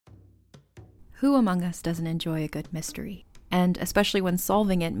Who among us doesn't enjoy a good mystery? And especially when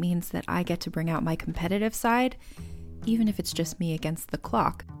solving it means that I get to bring out my competitive side, even if it's just me against the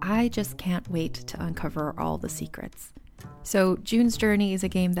clock. I just can't wait to uncover all the secrets. So June's Journey is a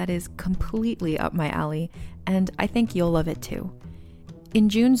game that is completely up my alley, and I think you'll love it too. In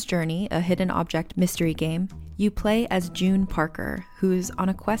June's Journey, a hidden object mystery game, you play as June Parker, who's on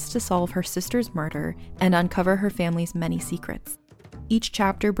a quest to solve her sister's murder and uncover her family's many secrets. Each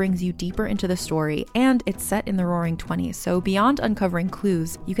chapter brings you deeper into the story, and it's set in the Roaring '20s, so beyond uncovering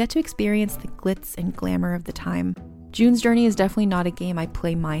clues, you get to experience the glitz and glamour of the time. June's Journey is definitely not a game I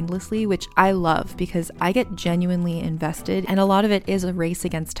play mindlessly, which I love because I get genuinely invested, and a lot of it is a race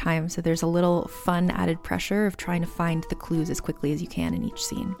against time, so there's a little fun added pressure of trying to find the clues as quickly as you can in each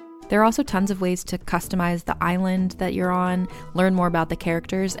scene. There are also tons of ways to customize the island that you're on, learn more about the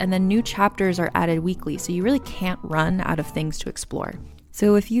characters, and then new chapters are added weekly, so you really can't run out of things to explore.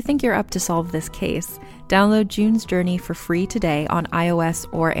 So if you think you're up to solve this case, download June's Journey for free today on iOS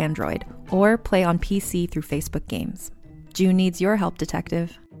or Android, or play on PC through Facebook Games. June needs your help,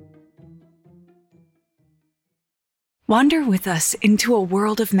 detective. Wander with us into a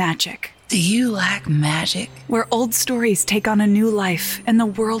world of magic. Do you like magic? Where old stories take on a new life and the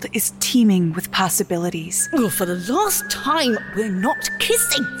world is teeming with possibilities. Oh, for the last time, we're not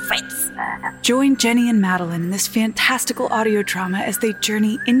kissing, Fritz. Join Jenny and Madeline in this fantastical audio drama as they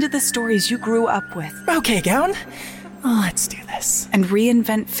journey into the stories you grew up with. Okay, Gown. Let's do this. And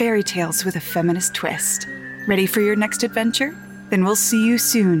reinvent fairy tales with a feminist twist. Ready for your next adventure? Then we'll see you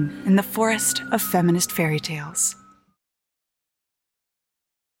soon in the forest of feminist fairy tales.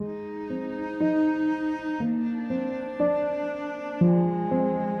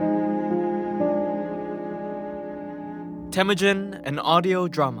 Temujin, an audio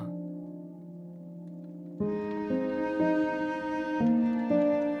drama.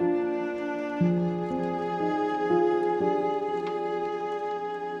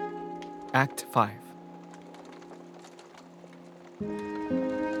 Act 5.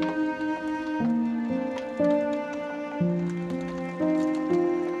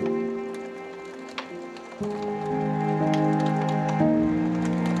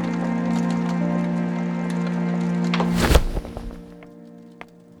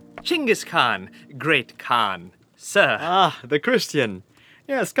 Genghis Khan, great Khan, sir. Ah, the Christian.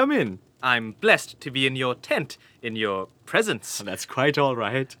 Yes, come in. I'm blessed to be in your tent, in your presence. That's quite all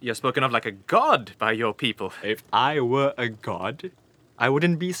right. You're spoken of like a god by your people. If I were a god, I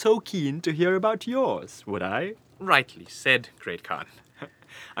wouldn't be so keen to hear about yours, would I? Rightly said, great Khan.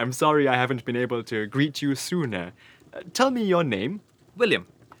 I'm sorry I haven't been able to greet you sooner. Tell me your name. William.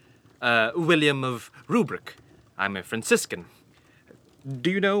 William of Rubric. I'm a Franciscan.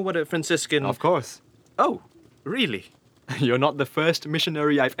 Do you know what a Franciscan... Of course. Oh, really? You're not the first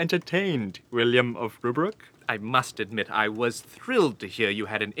missionary I've entertained, William of Rubric. I must admit, I was thrilled to hear you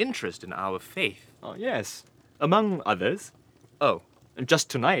had an interest in our faith. Oh, yes. Among others. Oh. Just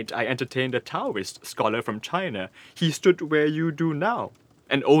tonight, I entertained a Taoist scholar from China. He stood where you do now.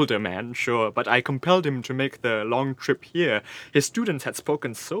 An older man, sure, but I compelled him to make the long trip here. His students had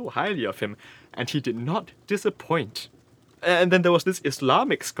spoken so highly of him, and he did not disappoint. And then there was this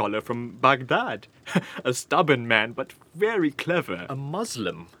Islamic scholar from Baghdad. A stubborn man, but very clever. A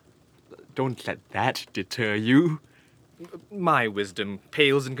Muslim? Don't let that deter you. My wisdom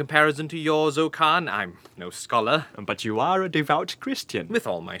pales in comparison to yours, O Khan. I'm no scholar. But you are a devout Christian. With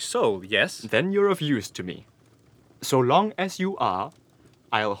all my soul, yes. Then you're of use to me. So long as you are,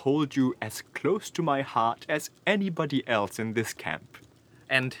 I'll hold you as close to my heart as anybody else in this camp.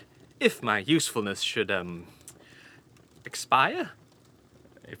 And if my usefulness should, expire?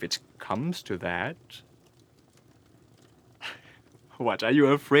 If it comes to that... What, are you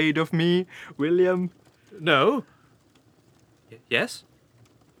afraid of me, William? No. Yes?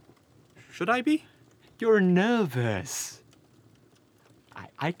 Should I be? You're nervous.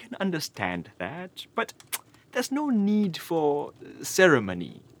 I can understand that, but there's no need for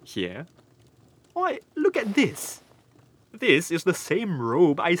ceremony here. Why, look at this. This is the same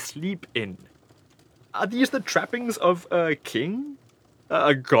robe I sleep in. Are these the trappings of a king?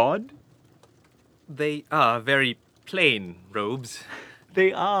 A god? They are very plain robes.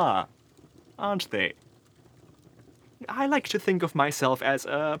 They are, aren't they? I like to think of myself as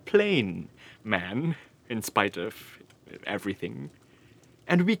a plain man, in spite of everything.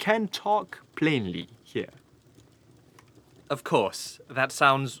 And we can talk plainly here. Of course, that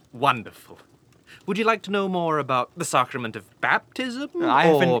sounds wonderful. Would you like to know more about the sacrament of baptism? I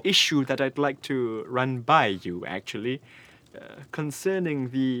have an issue that I'd like to run by you, actually, concerning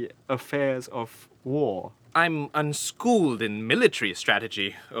the affairs of war. I'm unschooled in military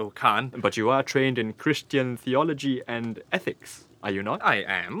strategy, O Khan. But you are trained in Christian theology and ethics, are you not? I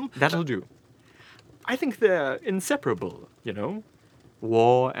am. That'll do. I think they're inseparable, you know?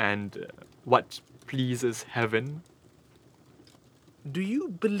 War and what pleases heaven. Do you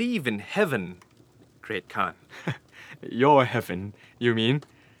believe in heaven, Great Khan? Your heaven, you mean?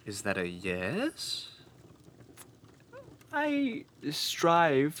 Is that a yes? I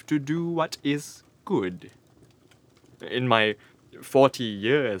strive to do what is good. In my 40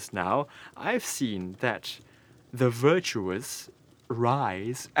 years now, I've seen that the virtuous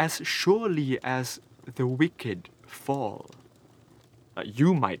rise as surely as the wicked fall.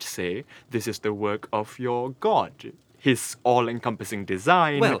 You might say this is the work of your God, his all-encompassing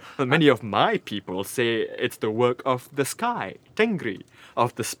design. Well, many of my people say it's the work of the sky, Tengri,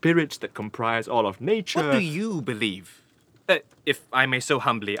 of the spirits that comprise all of nature. What do you believe? If I may so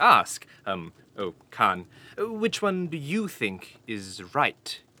humbly ask, O Khan, which one do you think is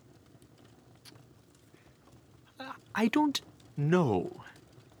right? I don't know.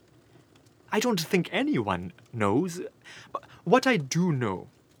 I don't think anyone knows. But what I do know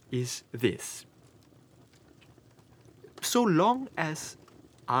is this. So long as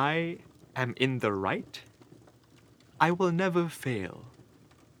I am in the right, I will never fail.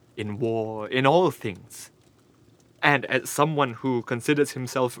 In war, in all things. And as someone who considers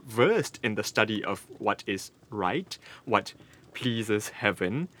himself versed in the study of what is right, what pleases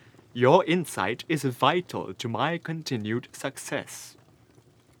heaven, your insight is vital to my continued success.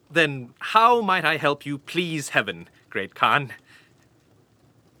 Then how might I help you please heaven, Great Khan?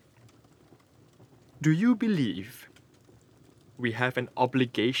 Do you believe we have an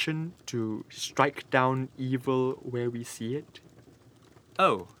obligation to strike down evil where we see it?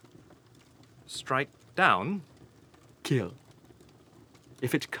 Oh. Strike down? Kill.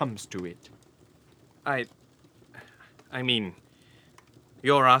 If it comes to it. I mean,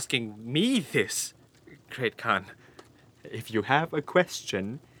 you're asking me this, Great Khan. If you have a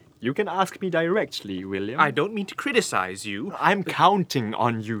question, you can ask me directly, William. I don't mean to criticize you. I'm counting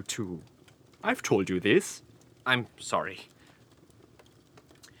on you too. I've told you this. I'm sorry.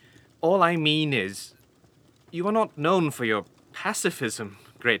 All I mean is, you are not known for your pacifism,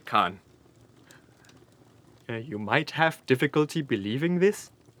 Great Khan. You might have difficulty believing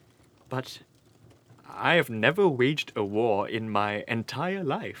this, but I have never waged a war in my entire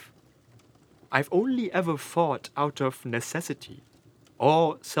life. I've only ever fought out of necessity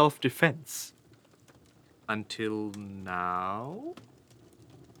or self-defense. Until now?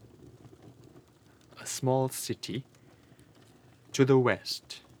 A small city to the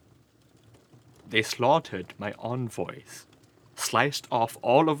west. They slaughtered my envoys, sliced off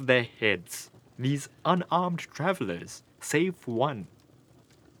all of their heads, these unarmed travelers, save one.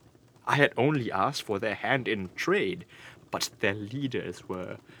 I had only asked for their hand in trade, but their leaders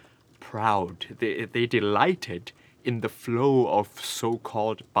were proud. They delighted in the flow of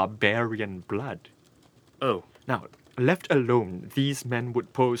so-called barbarian blood. Oh, Now, left alone, these men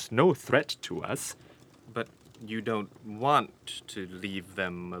would pose no threat to us. but you don't want to leave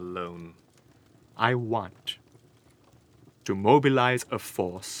them alone. I want to mobilize a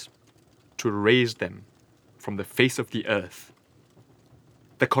force to raise them from the face of the earth.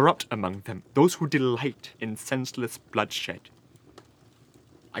 The corrupt among them, those who delight in senseless bloodshed.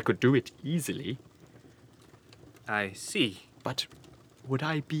 I could do it easily, I see. but would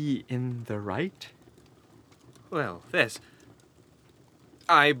I be in the right? Well,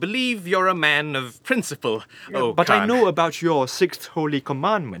 I believe you're a man of principle, O But I Khan. know about your sixth holy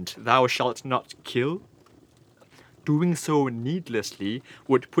commandment, thou shalt not kill. Doing so needlessly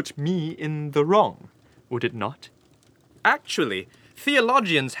would put me in the wrong, would it not? Actually,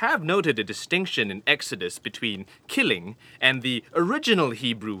 theologians have noted a distinction in Exodus between killing and the original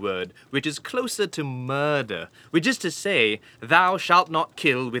Hebrew word, which is closer to murder, which is to say, thou shalt not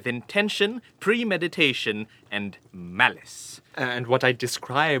kill with intention, premeditation, and malice. And what I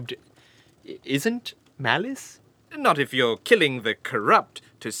described isn't malice? Not if you're killing the corrupt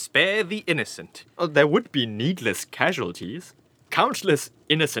to spare the innocent. There would be needless casualties, countless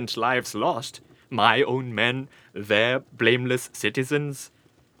innocent lives lost, my own men, their blameless citizens,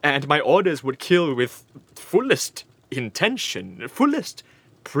 and my orders would kill with fullest intention, fullest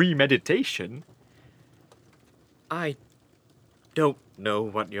premeditation. I don't know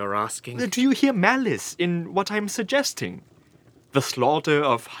what you're asking. Do you hear malice in what I'm suggesting? The slaughter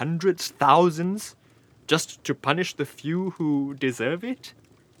of hundreds, thousands, just to punish the few who deserve it?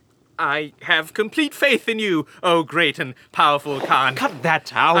 I have complete faith in you, O great and powerful Khan. Cut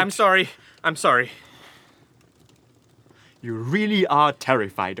that out! I'm sorry. You really are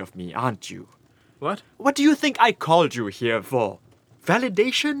terrified of me, aren't you? What? What do you think I called you here for?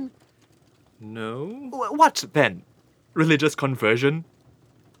 Validation? No. What then? Religious conversion?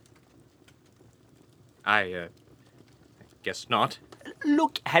 I guess not.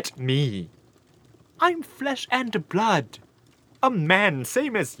 Look at me. I'm flesh and blood. A man,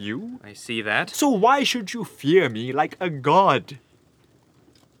 same as you. I see that. So why should you fear me like a god?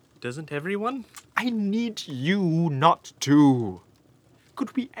 Doesn't everyone? I need you not to.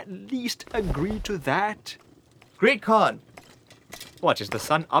 Could we at least agree to that? Great Khan, What, is the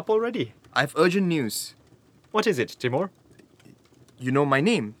sun up already? I have urgent news. What is it, Timur? You know my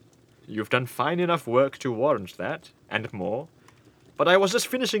name. You've done fine enough work to warrant that, and more. But I was just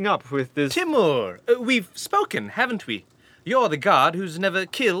finishing up with this... Timur! We've spoken, haven't we? You're the guard who's never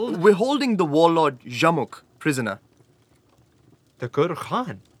killed. We're holding the warlord Jamuk prisoner. The Gur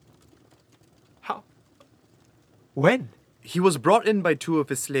Khan. How? When? He was brought in by 2 of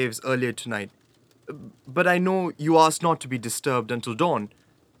his slaves earlier tonight. But I know you asked not to be disturbed until dawn.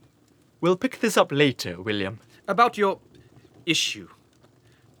 We'll pick this up later, William. About your issue.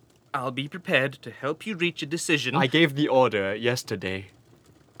 I'll be prepared to help you reach a decision. I gave the order yesterday.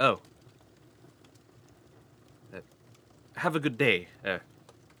 Oh. Have a good day,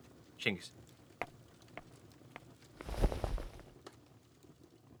 Chinggis.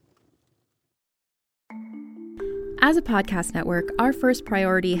 As a podcast network, our first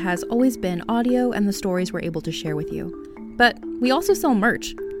priority has always been audio and the stories we're able to share with you. But we also sell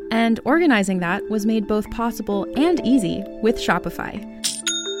merch, and organizing that was made both possible and easy with Shopify.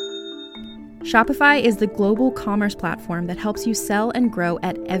 Shopify is the global commerce platform that helps you sell and grow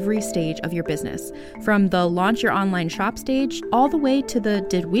at every stage of your business, from the launch your online shop stage all the way to the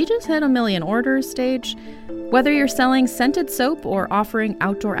did we just hit 1 million orders stage. Whether you're selling scented soap or offering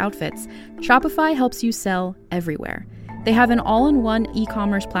outdoor outfits, Shopify helps you sell everywhere. They have an all-in-one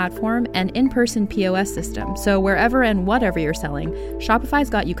e-commerce platform and in-person POS system, so wherever and whatever you're selling, Shopify's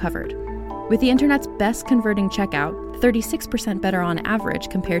got you covered. With the internet's best converting checkout, 36% better on average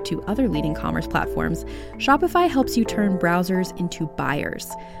compared to other leading commerce platforms, Shopify helps you turn browsers into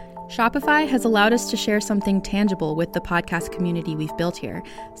buyers. Shopify has allowed us to share something tangible with the podcast community we've built here,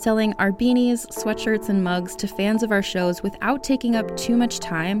 selling our beanies, sweatshirts, and mugs to fans of our shows without taking up too much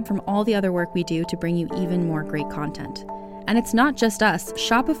time from all the other work we do to bring you even more great content. And it's not just us.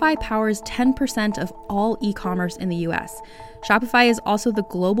 Shopify powers 10% of all e-commerce in the US. Shopify is also the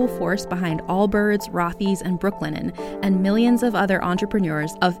global force behind Allbirds, Rothy's, and Brooklinen, and millions of other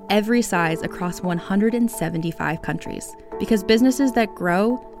entrepreneurs of every size across 175 countries. Because businesses that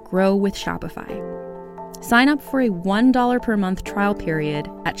grow with Shopify. Sign up for a $1 per month trial period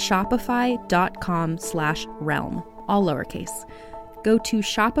at shopify.com/realm, all lowercase. Go to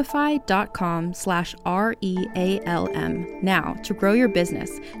shopify.com/REALM now to grow your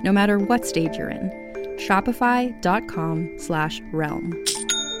business, no matter what stage you're in. Shopify.com/realm.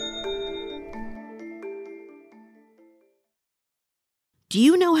 Do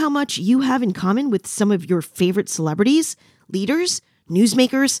you know how much you have in common with some of your favorite celebrities, leaders,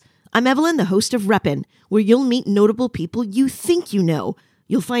 newsmakers? I'm Evelyn, the host of Reppin', where you'll meet notable people you think you know.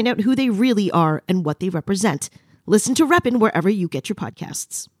 You'll find out who they really are and what they represent. Listen to Reppin' wherever you get your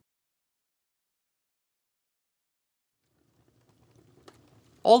podcasts.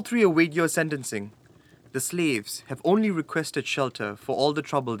 All 3 await your sentencing. The slaves have only requested shelter for all the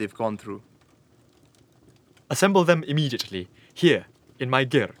trouble they've gone through. Assemble them immediately, here, in my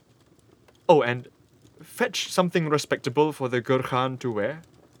gir. Oh, and fetch something respectable for the Gur Khan to wear.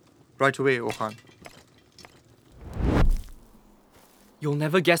 Right away, O Khan. You'll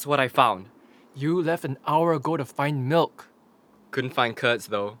never guess what I found. You left an hour ago to find milk. Couldn't find curds,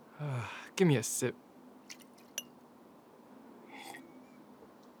 though. Give me a sip.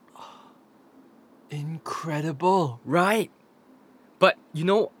 Incredible. Right. But,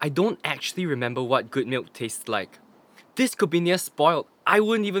 I don't actually remember what good milk tastes like. This could be near spoiled. I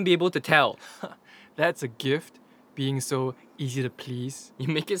wouldn't even be able to tell. That's a gift, being so easy to please. You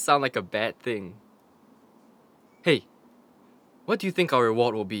make it sound like a bad thing. Hey, what do you think our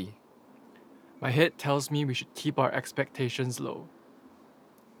reward will be? My head tells me we should keep our expectations low.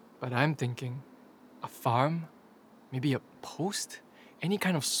 But I'm thinking, a farm? Maybe a post? Any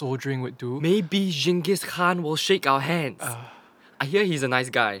kind of soldiering would do. Maybe Genghis Khan will shake our hands. I hear he's a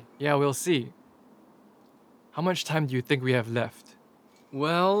nice guy. Yeah, we'll see. How much time do you think we have left?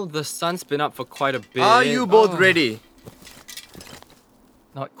 Well, the sun's been up for quite a bit. Are you both ready?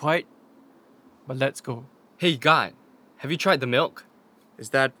 Not quite, but let's go. Hey, guard, have you tried the milk? Is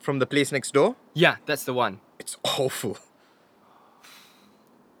that from the place next door? Yeah, that's the one. It's awful.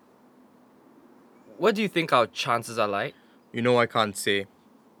 What do you think our chances are like? You know I can't say.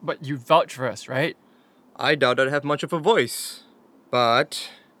 But you vouch for us, right? I doubt I'd have much of a voice. But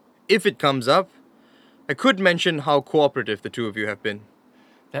if it comes up, I could mention how cooperative the two of you have been.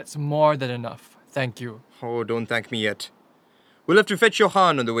 That's more than enough. Thank you. Oh, don't thank me yet. We'll have to fetch your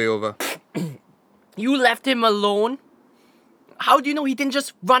Han on the way over. You left him alone? How do you know he didn't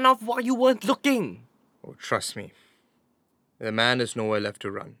just run off while you weren't looking? Oh, trust me. The man has nowhere left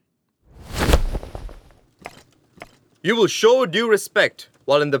to run. You will show due respect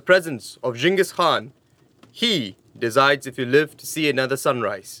while in the presence of Genghis Khan. He decides if you live to see another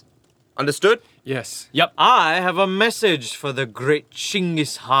sunrise. Understood? Yes. Yep. I have a message for the great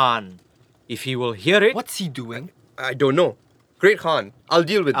Genghis Khan. If he will hear it, What's he doing? I don't know. Great Khan, I'll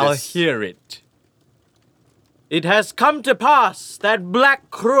deal with I'll this. hear it. It has come to pass that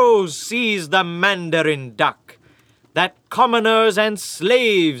black crows seize the mandarin duck, that commoners and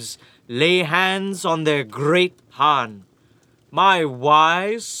slaves lay hands on their great Khan, my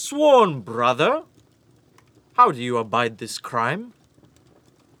wise sworn brother. How do you abide this crime?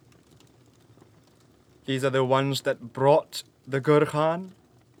 These are the ones that brought the Gurkhan.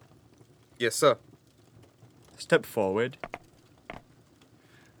 Yes, sir. Step forward.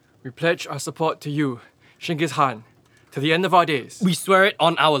 We pledge our support to you, Genghis Khan, to the end of our days. We swear it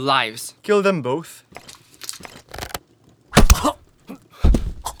on our lives. Kill them both.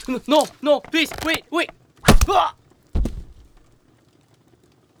 No, please, wait.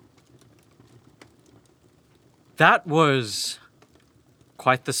 That was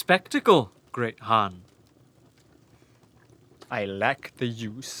quite the spectacle, great Khan. I lack the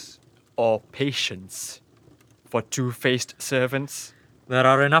use or patience for two-faced servants. There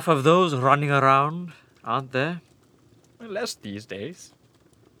are enough of those running around, aren't there? Less these days.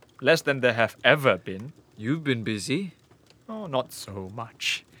 Less than there have ever been. You've been busy. Oh, not so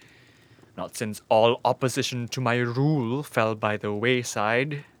much. Not since all opposition to my rule fell by the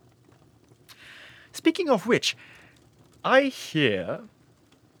wayside. Speaking of which, I hear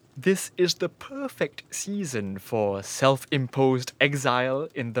this is the perfect season for self-imposed exile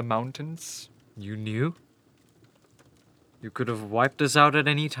in the mountains. You knew? You could have wiped us out at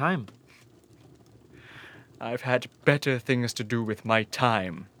any time. I've had better things to do with my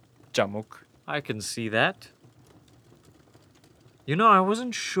time, Jamuk. I can see that. You know, I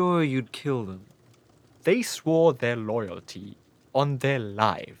wasn't sure you'd kill them. They swore their loyalty on their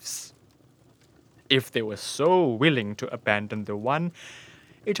lives. If they were so willing to abandon the one,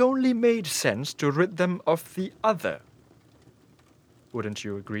 it only made sense to rid them of the other. Wouldn't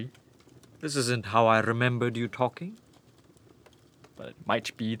you agree? This isn't how I remembered you talking. Well, it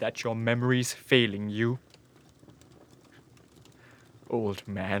might be that your memory's failing you. Old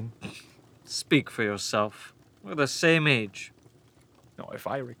man. Speak for yourself. We're the same age. Now, if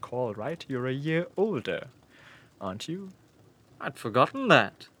I recall right, you're a year older, aren't you? I'd forgotten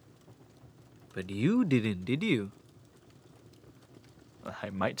that. But you didn't, did you? I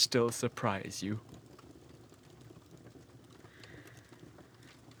might still surprise you.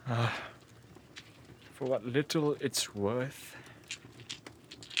 For what little it's worth.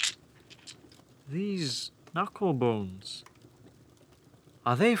 These knuckle bones.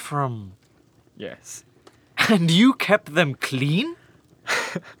 Are they from... Yes. And you kept them clean?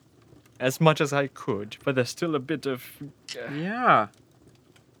 As much as I could, but there's still a bit of... Yeah.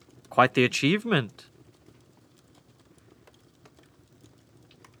 Quite the achievement.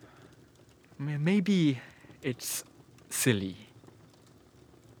 Maybe it's silly.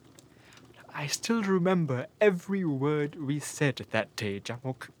 I still remember every word we said that day,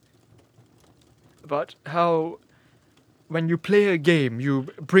 Jamuk. About how when you play a game, you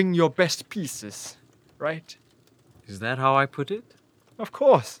bring your best pieces, right? Is that how I put it? Of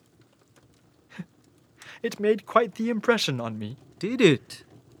course. It made quite the impression on me. Did it?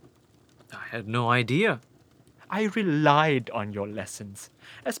 I had no idea. I relied on your lessons,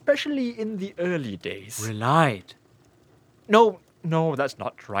 especially in the early days. Relied? No, that's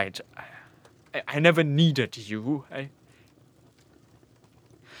not right. I never needed you.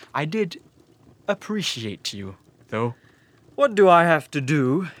 I did appreciate you, though. What do I have to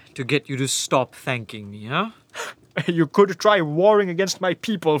do to get you to stop thanking me, huh? You could try warring against my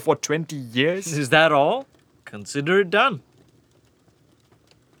people for 20 years. Is that all? Consider it done.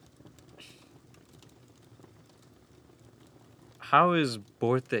 How is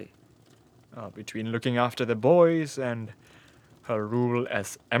Borte? Between looking after the boys and her rule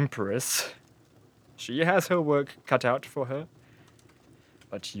as empress, she has her work cut out for her.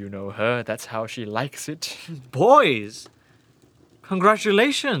 But you know her, that's how she likes it. Boys?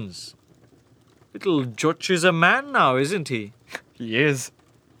 Congratulations. Little Joch is a man now, isn't he? He is.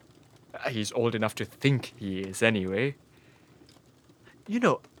 He's old enough to think he is, anyway. You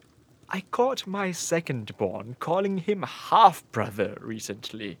know, I caught my second-born calling him half-brother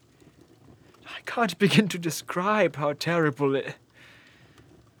recently. I can't begin to describe how terrible it...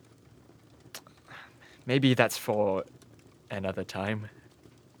 Maybe that's for another time.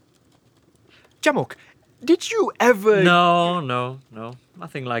 Jamuk, did you ever... No.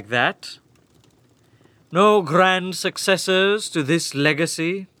 Nothing like that. No grand successors to this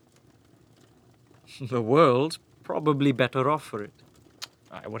legacy. The world's probably better off for it.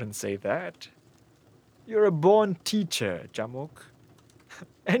 I wouldn't say that. You're a born teacher, Jamuk.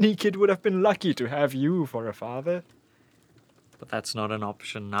 Any kid would have been lucky to have you for a father. But that's not an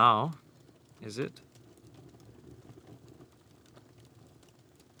option now, is it?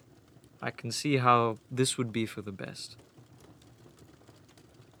 I can see how this would be for the best.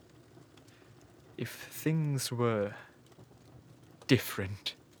 If things were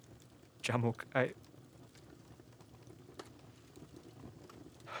different, Jamuk,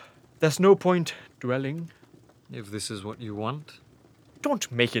 There's no point dwelling. If this is what you want.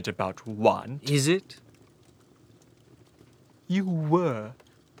 Don't make it about want. Is it? You were,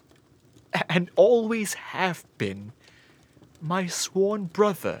 and always have been, my sworn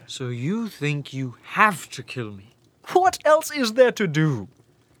brother. So you think you have to kill me? What else is there to do?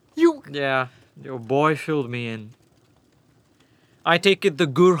 Yeah, your boy filled me in. I take it the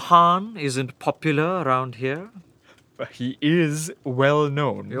Gurhan isn't popular around here? He is well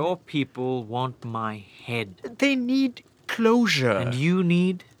known. Your people want my head. They need closure. And you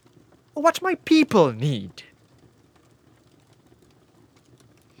need? What my people need.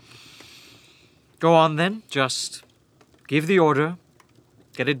 Go on then, just give the order.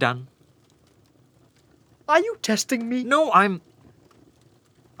 Get it done. Are you testing me? No, I'm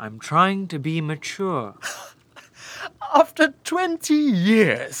trying to be mature. After 20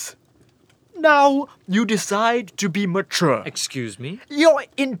 years, now you decide to be mature. Excuse me? You're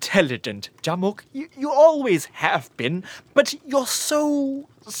intelligent, Jamuk. You always have been, but you're so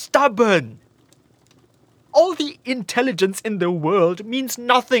stubborn. All the intelligence in the world means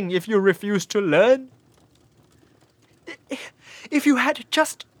nothing if you refuse to learn. If you had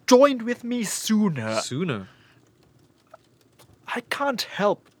just joined with me sooner... Sooner? I can't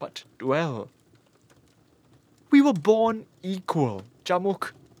help but dwell. We were born equal,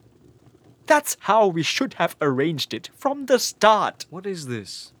 Jamuk. That's how we should have arranged it from the start. What is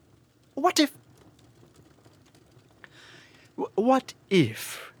this? What if... What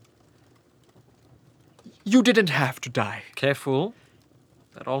if... you didn't have to die? Careful.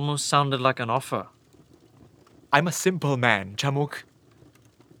 That almost sounded like an offer. I'm a simple man, Jamuk.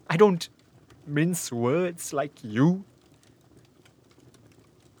 I don't mince words like you.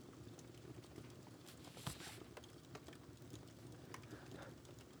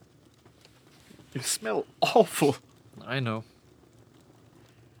 You smell awful. I know.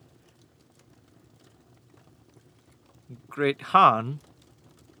 Great Han,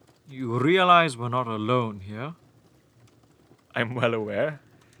 you realize we're not alone here? I'm well aware.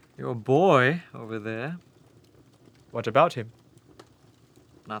 Your boy over there. What about him?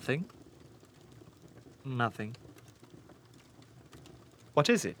 Nothing. Nothing. What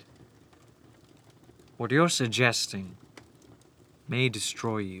is it? What you're suggesting may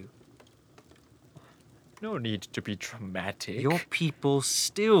destroy you. No need to be dramatic. Your people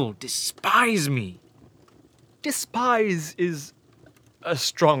still despise me. Despise is a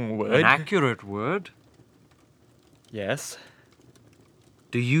strong word. An accurate word. Yes.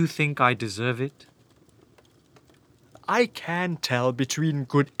 Do you think I deserve it? I can tell between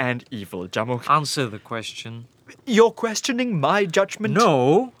good and evil, Jamuk. Answer the question. You're questioning my judgment?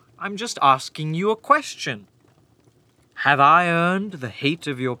 No, I'm just asking you a question. Have I earned the hate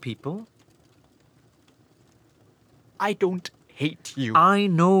of your people? I don't hate you. I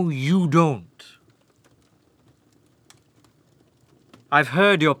know you don't. I've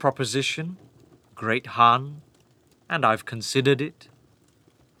heard your proposition, Great Han, and I've considered it.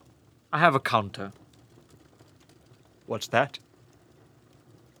 I have a counter. What's that?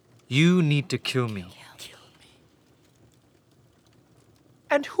 You need to kill me.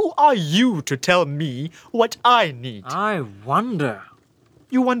 And who are you to tell me what I need? I wonder.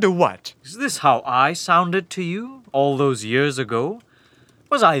 You wonder what? Is this how I sounded to you all those years ago?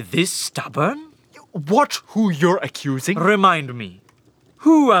 Was I this stubborn? What who you're accusing? Remind me.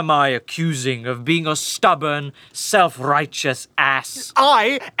 Who am I accusing of being a stubborn, self-righteous ass?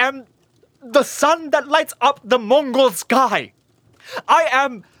 I am the sun that lights up the Mongol sky. I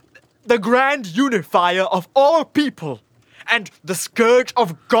am the grand unifier of all people and the scourge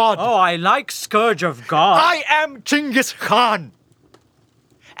of God. Oh, I like scourge of God. I am Genghis Khan.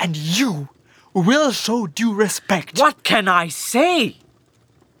 And you will show due respect. What can I say?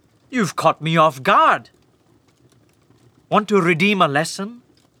 You've caught me off guard. Want to redeem a lesson?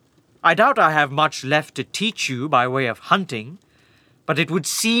 I doubt I have much left to teach you by way of hunting, but it would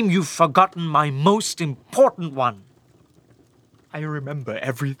seem you've forgotten my most important one. I remember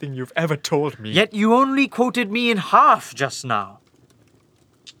everything you've ever told me. Yet you only quoted me in half just now.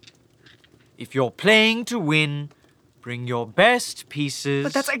 If you're playing to win, bring your best pieces.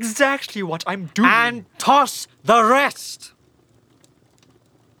 But that's exactly what I'm doing. And toss the rest.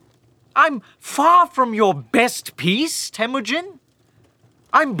 I'm far from your best piece, Temujin.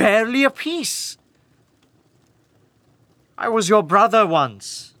 I'm barely a piece. I was your brother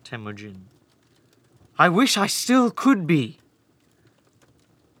once, Temujin. I wish I still could be.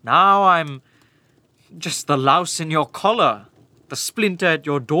 Now I'm just the louse in your collar, the splinter at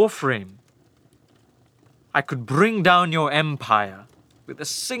your doorframe. I could bring down your empire with a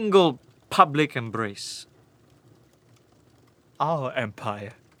single public embrace. Our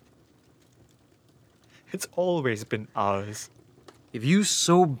empire. It's always been ours. If you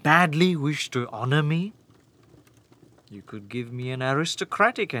so badly wish to honor me, you could give me an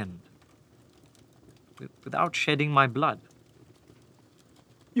aristocratic end without shedding my blood.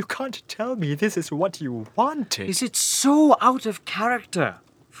 You can't tell me this is what you wanted. Is it so out of character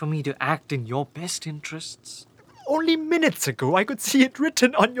for me to act in your best interests? Only minutes ago I could see it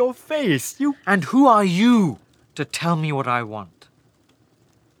written on your face. And who are you to tell me what I want?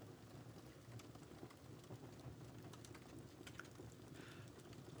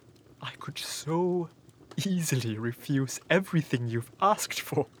 I could so easily refuse everything you've asked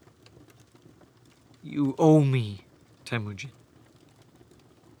for. You owe me, Temujin.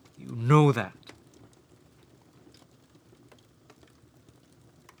 You know that.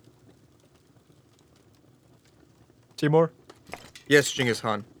 Timur, Yes, Genghis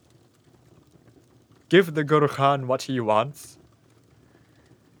Khan. give the Guru Khan what he wants.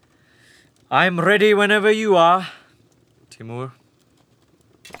 I'm ready whenever you are, Timur.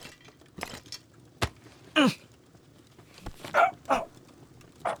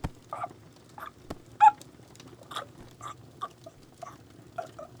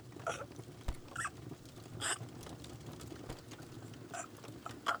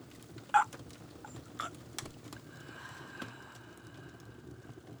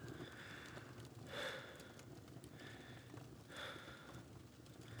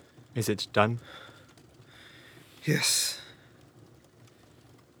 Is it done? Yes.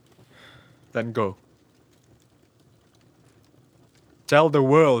 Then go. Tell the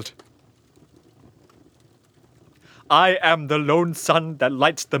world. I am the lone sun that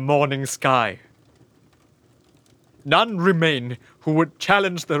lights the morning sky. None remain who would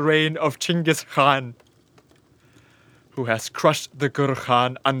challenge the reign of Genghis Khan, who has crushed the Guru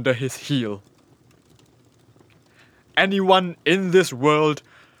Khan under his heel. Anyone in this world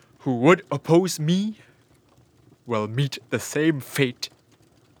who would oppose me will meet the same fate,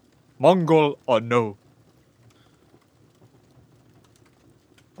 Mongol or no.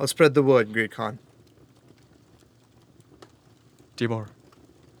 I'll spread the word, Great Khan. Timur,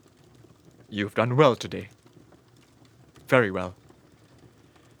 you've done well today. Very well.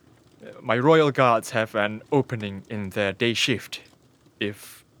 My royal guards have an opening in their day shift,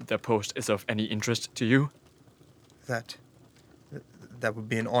 if the post is of any interest to you. That would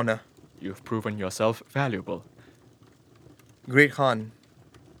be an honor. You've proven yourself valuable. Great Khan,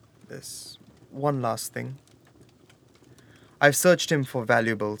 there's one last thing. I've searched him for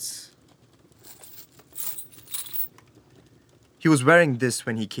valuables. He was wearing this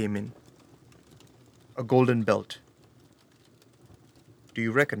when he came in. A golden belt. Do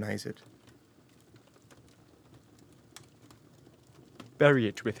you recognize it? Bury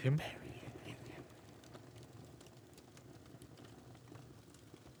it with him.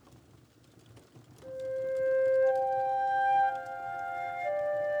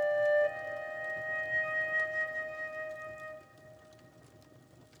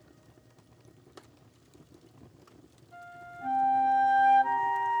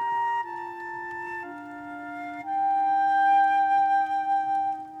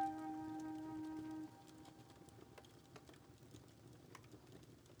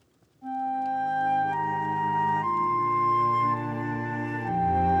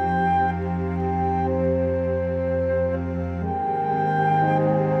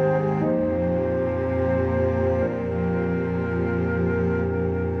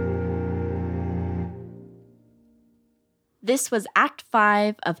 This was Act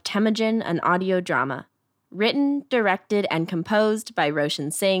 5 of Temujin, an audio drama. Written, directed, and composed by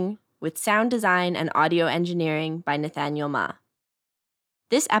Roshan Singh, with sound design and audio engineering by Nathaniel Ma.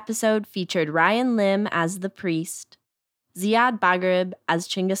 This episode featured Ryan Lim as the priest, Ziad Baghrib as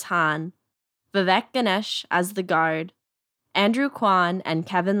Chinggis Khan, Vivek Ganesh as the guard, Andrew Kwan and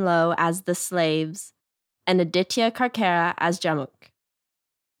Kevin Lowe as the slaves, and Aditya Karkera as Jamuk.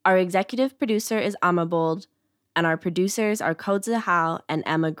 Our executive producer is Amabold, and our producers are Kodza Hao and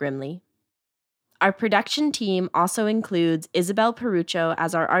Emma Grimley. Our production team also includes Isabel Perucho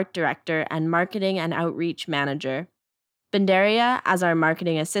as our art director and marketing and outreach manager, Bandaria as our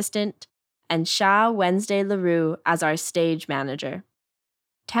marketing assistant, and Shah Wednesday LaRue as our stage manager.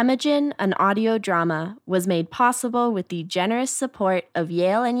 Temujin, an audio drama, was made possible with the generous support of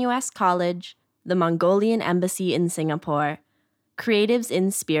Yale NUS College, the Mongolian Embassy in Singapore, Creatives in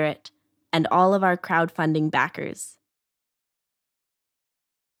Spirit, and all of our crowdfunding backers.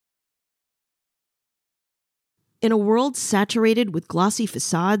 In a world saturated with glossy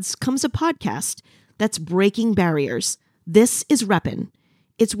facades comes a podcast that's breaking barriers. This is Reppin'.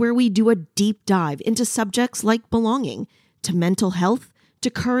 It's where we do a deep dive into subjects like belonging, to mental health, to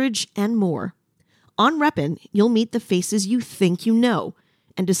courage, and more. On Reppin', you'll meet the faces you think you know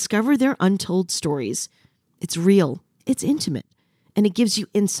and discover their untold stories. It's real, it's intimate, and it gives you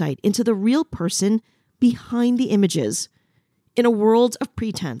insight into the real person behind the images. In a world of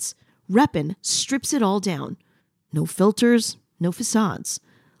pretense, Reppin' strips it all down. No filters, no facades.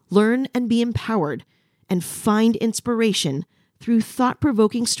 Learn and be empowered, and find inspiration through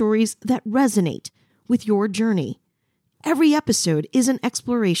thought-provoking stories that resonate with your journey. Every episode is an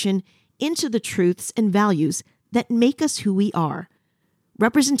exploration into the truths and values that make us who we are.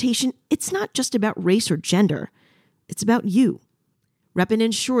 Representation, it's not just about race or gender. It's about you. Reppin'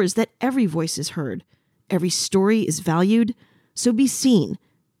 ensures that every voice is heard, every story is valued, so be seen,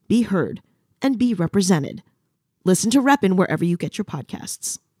 be heard, and be represented. Listen to Reppin' wherever you get your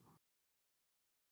podcasts.